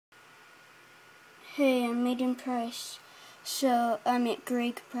Hey, I'm Maiden Price. So I'm at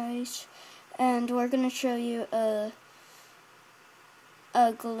Greg Price, and we're gonna show you a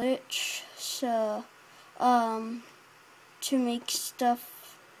glitch. So to make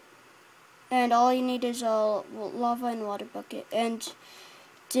stuff, and all you need is a lava and water bucket, and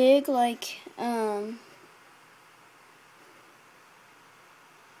dig like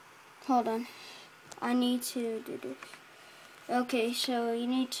hold on, I need to do this. Okay, so you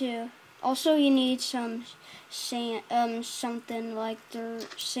need to. Also, you need some sand, something like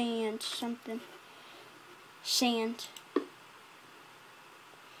dirt, sand, sand.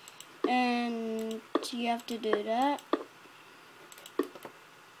 And you have to do that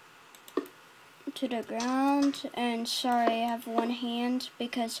to the ground. And sorry, I have one hand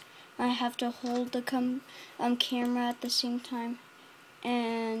because I have to hold the camera at the same time.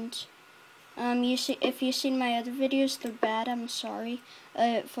 And if you've seen my other videos, they're bad. I'm sorry.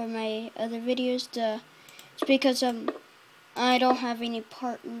 For my other videos, it's because I don't have any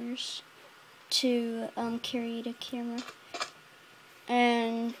partners to carry the camera.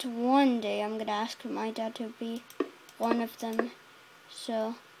 And one day I'm gonna ask my dad to be one of them.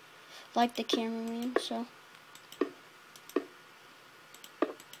 So, like the cameraman. So,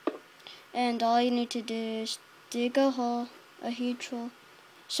 and all you need to do is dig a hole, a huge hole.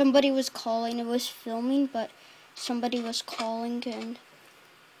 Somebody was calling. It was filming, but somebody was calling, and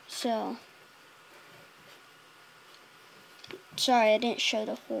so sorry I didn't show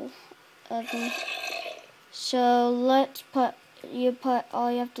the whole of me. So let's put.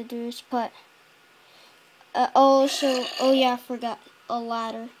 All you have to do is put. Oh yeah, I forgot a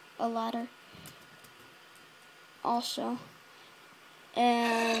ladder. Also,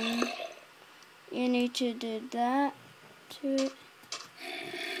 and you need to do that to it.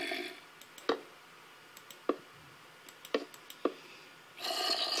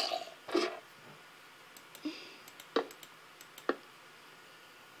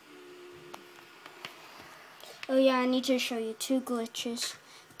 Oh yeah, I need to show you two glitches.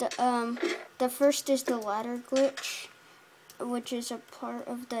 The first is the ladder glitch, which is a part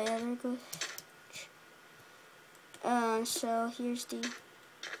of the other glitch. So here's the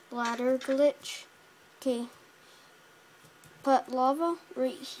ladder glitch. Okay, put lava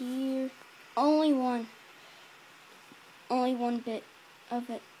right here. Only one bit of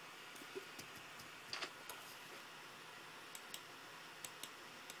it.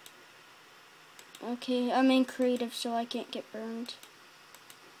 Okay, I'm in creative, so I can't get burned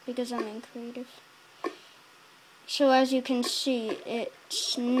because I'm in creative. So as you can see,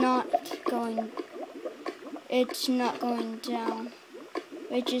 it's not going down,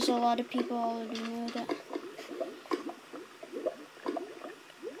 which is a lot of people already know that.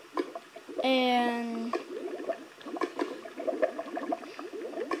 And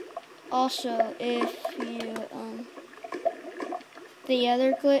also, if you the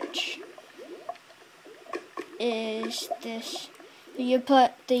other glitch is this. You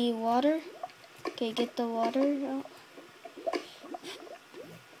put the water. Okay, get the water out.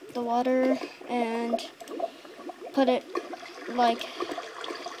 The water, and put it like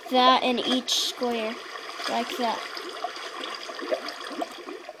that in each square, like that.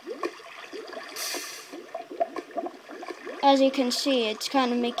 As you can see, it's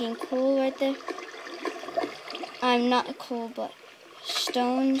kind of making cool right there. I'm not cool, but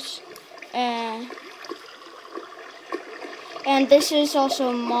stones. And this is also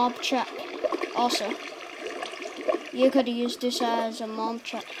a mob trap. Also, you could use this as a mob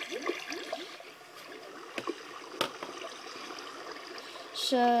trap.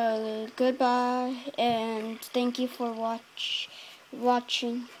 So goodbye, and thank you for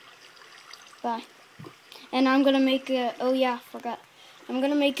watching. Bye. And I'm gonna make a I'm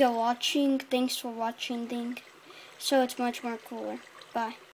gonna make a thanks for watching thing, so it's much more cooler. Bye.